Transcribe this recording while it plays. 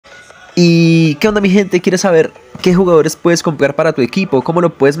¿Y qué onda, mi gente? ¿Quieres saber qué jugadores puedes comprar para tu equipo? ¿Cómo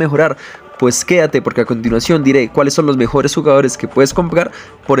lo puedes mejorar? Pues quédate, porque a continuación diré cuáles son los mejores jugadores que puedes comprar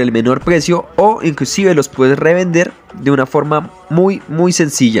por el menor precio, o inclusive los puedes revender de una forma muy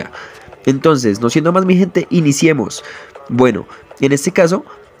sencilla. Entonces, no siendo más, mi gente, iniciemos. Bueno, en este caso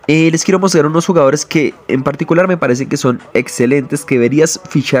les quiero mostrar unos jugadores que en particular me parecen que son excelentes, que deberías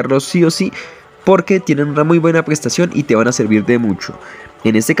ficharlos sí o sí, porque tienen una muy buena prestación y te van a servir de mucho.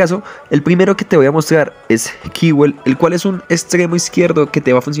 En este caso, el primero que te voy a mostrar es Kewell, el cual es un extremo izquierdo que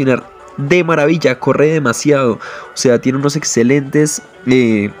te va a funcionar de maravilla, corre demasiado, o sea, tiene unos excelentes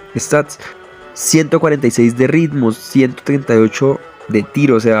stats, 146 de ritmo, 138 de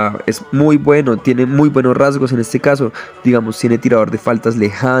tiro, o sea, es muy bueno, tiene muy buenos rasgos en este caso, digamos, tiene tirador de faltas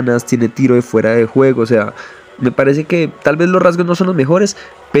lejanas, tiene tiro de fuera de juego, o sea, me parece que tal vez los rasgos no son los mejores,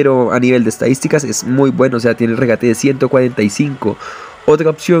 pero a nivel de estadísticas es muy bueno, o sea, tiene el regate de 145.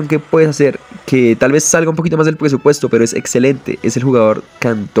 Otra opción que puedes hacer, que tal vez salga un poquito más del presupuesto, pero es excelente, es el jugador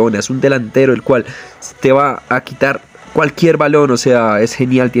Cantona. Es un delantero el cual te va a quitar cualquier balón, o sea, es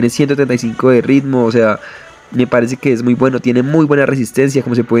genial, tiene 135 de ritmo, o sea, me parece que es muy bueno, tiene muy buena resistencia,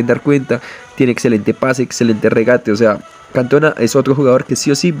 como se pueden dar cuenta, tiene excelente pase, excelente regate, o sea, Cantona es otro jugador que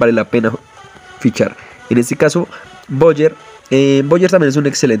sí o sí vale la pena fichar. En este caso, Boyer. Boyer también es un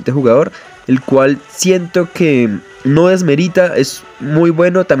excelente jugador, el cual siento que no desmerita, es muy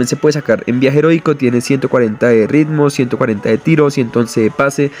bueno, también se puede sacar en viaje heroico, tiene 140 de ritmo, 140 de tiro, 111 de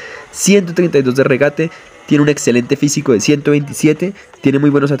pase, 132 de regate, tiene un excelente físico de 127, tiene muy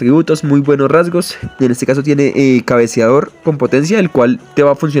buenos atributos, muy buenos rasgos, en este caso tiene cabeceador con potencia, el cual te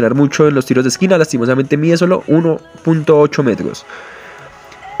va a funcionar mucho en los tiros de esquina, lastimosamente mide solo 1.8 metros.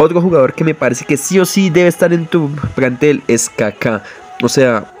 Otro jugador que me parece que sí o sí debe estar en tu plantel es Kaká. O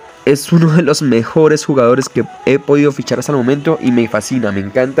sea, es uno de los mejores jugadores que he podido fichar hasta el momento y me fascina, me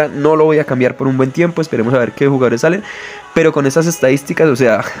encanta. No lo voy a cambiar por un buen tiempo, esperemos a ver qué jugadores salen. Pero con esas estadísticas, o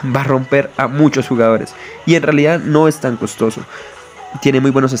sea, va a romper a muchos jugadores. Y en realidad no es tan costoso. Tiene muy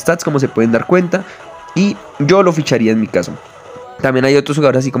buenos stats, como se pueden dar cuenta. Y yo lo ficharía en mi caso. También hay otros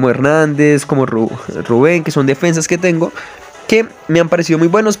jugadores así como Hernández, como Rubén, que son defensas que tengo, que me han parecido muy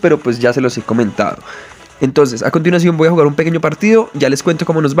buenos, pero pues ya se los he comentado. Entonces, a continuación voy a jugar un pequeño partido, ya les cuento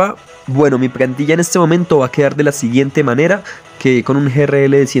cómo nos va. Bueno, mi plantilla en este momento va a quedar de la siguiente manera, que con un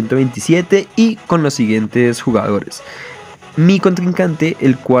GRL de 127 y con los siguientes jugadores. Mi contrincante,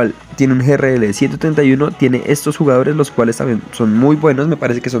 el cual tiene un GRL de 131, tiene estos jugadores, los cuales también son muy buenos, me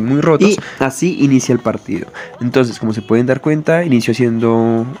parece que son muy rotos. Y así inicia el partido. Entonces, como se pueden dar cuenta, inicio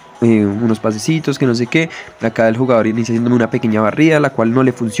haciendo unos pasecitos, que no sé qué. Acá el jugador inicia haciéndome una pequeña barrida, la cual no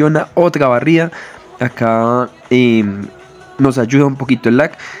le funciona. Otra barrida. Acá nos ayuda un poquito el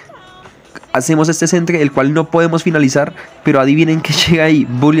lag. Hacemos este centre, el cual no podemos finalizar, pero adivinen que llega ahí,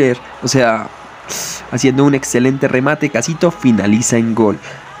 Buller, o sea, haciendo un excelente remate, Casito finaliza en gol.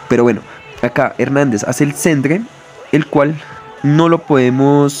 Pero bueno, acá Hernández hace el centre, el cual no lo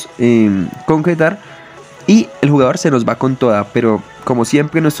podemos concretar, y el jugador se nos va con toda. Pero como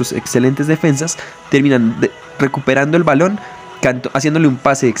siempre, nuestros excelentes defensas terminan recuperando el balón, haciéndole un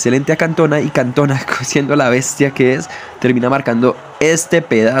pase excelente a Cantona, y Cantona, siendo la bestia que es, termina marcando este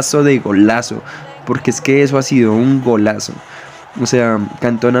pedazo de golazo, porque es que eso ha sido un golazo. O sea,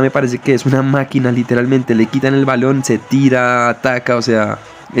 Cantona me parece que es una máquina, literalmente. Le quitan el balón, se tira, ataca, o sea,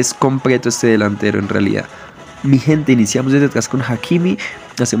 es completo este delantero en realidad. Mi gente, iniciamos desde atrás con Hakimi,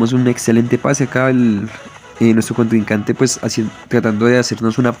 hacemos un excelente pase acá, nuestro contrincante pues tratando de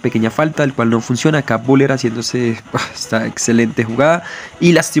hacernos una pequeña falta, el cual no funciona. Acá Buller haciéndose esta excelente jugada,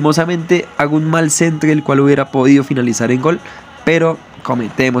 y lastimosamente hago un mal centro, el cual hubiera podido finalizar en gol, pero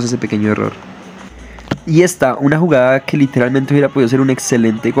cometemos ese pequeño error. Y esta, una jugada que literalmente hubiera podido ser un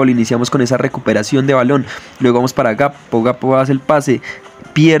excelente gol. Iniciamos con esa recuperación de balón, luego vamos para Gapo, Gapo hace el pase,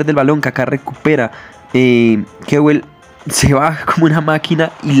 pierde el balón, Kaká recupera, Kewell se va como una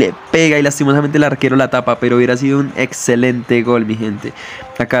máquina y le pega, y lastimosamente el arquero la tapa, pero hubiera sido un excelente gol, mi gente.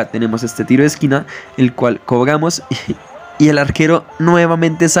 Acá tenemos este tiro de esquina, el cual cobramos y el arquero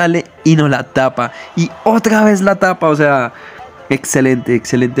nuevamente sale y nos la tapa, y otra vez la tapa, o sea, excelente,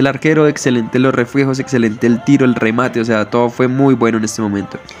 excelente el arquero, excelente los reflejos, excelente el tiro, el remate, o sea, todo fue muy bueno en este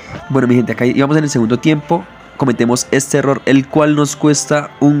momento. Bueno, mi gente, acá íbamos en el segundo tiempo, cometemos este error, el cual nos cuesta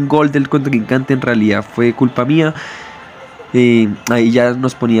un gol del contrincante, en realidad fue culpa mía. Ahí ya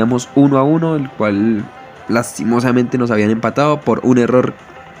nos poníamos 1-1, el cual lastimosamente nos habían empatado por un error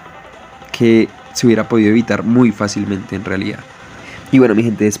que se hubiera podido evitar muy fácilmente en realidad. Y bueno, mi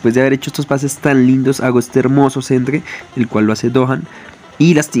gente, después de haber hecho estos pases tan lindos, hago este hermoso centre, el cual lo hace Dohan.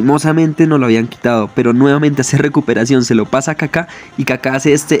 y lastimosamente no lo habían quitado, pero nuevamente hace recuperación, se lo pasa a Kaká y Kaká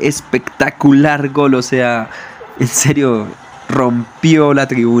hace este espectacular gol, o sea, en serio, rompió la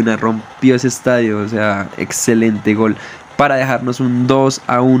tribuna, rompió ese estadio, o sea, excelente gol para dejarnos un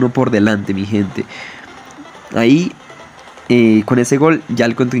 2-1 por delante, mi gente. Ahí, con ese gol, ya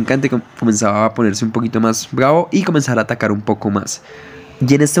el contrincante comenzaba a ponerse un poquito más bravo y comenzar a atacar un poco más.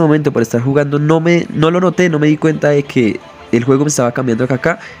 Y en este momento, por estar jugando, no lo noté, no me di cuenta de que el juego me estaba cambiando a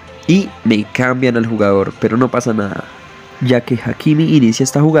Kaká y me cambian al jugador, pero no pasa nada, ya que Hakimi inicia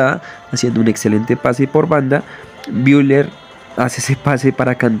esta jugada haciendo un excelente pase por banda. Müller hace ese pase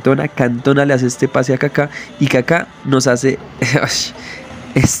para Cantona, Cantona le hace este pase a Kaká y Kaká nos hace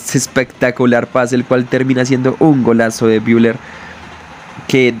este espectacular pase, el cual termina siendo un golazo de Müller,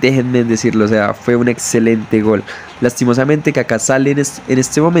 que déjenme decirlo, o sea, fue un excelente gol. Lastimosamente Kaká sale en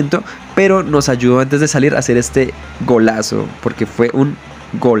este momento, pero nos ayudó antes de salir a hacer este golazo, porque fue un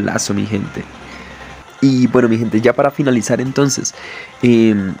golazo, mi gente. Y bueno, mi gente, ya para finalizar entonces,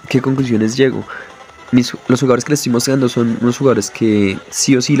 ¿qué conclusiones llego? Los jugadores que les estoy mostrando son unos jugadores que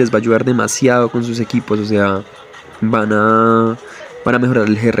sí o sí les va a ayudar demasiado con sus equipos, o sea, van a mejorar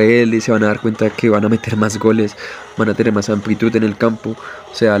el GRL, se van a dar cuenta que van a meter más goles, van a tener más amplitud en el campo,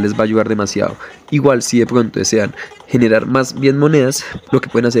 o sea, les va a ayudar demasiado. Igual, si de pronto desean generar más bien monedas, lo que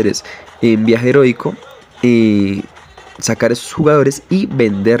pueden hacer es, en viaje heroico, sacar esos jugadores y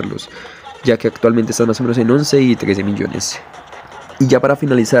venderlos, ya que actualmente están más o menos en 11 y 13 millones. Y ya para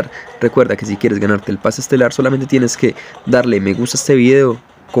finalizar, recuerda que si quieres ganarte el pase estelar, solamente tienes que darle me gusta a este video,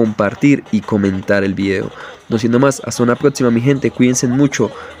 compartir y comentar el video. No siendo más, hasta una próxima, mi gente, cuídense mucho,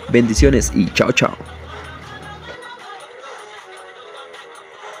 bendiciones y chao chao.